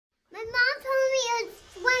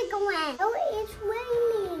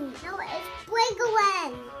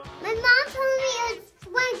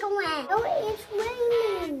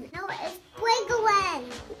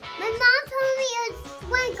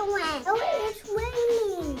it's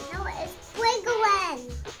raining. No, it's wiggling.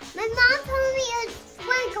 My mom told me it's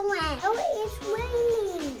wiggling. No, it's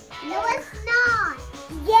raining. No, it's not.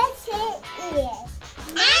 Yes, it is.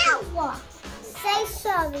 Now, say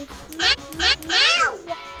sorry. Now,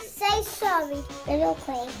 say sorry, little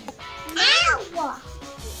queen. Now,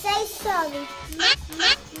 say sorry. Now,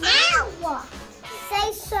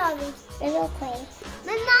 say sorry, little queen.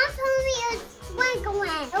 My mom told me it's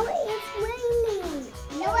wiggling. No, it's raining.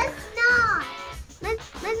 No, it's not.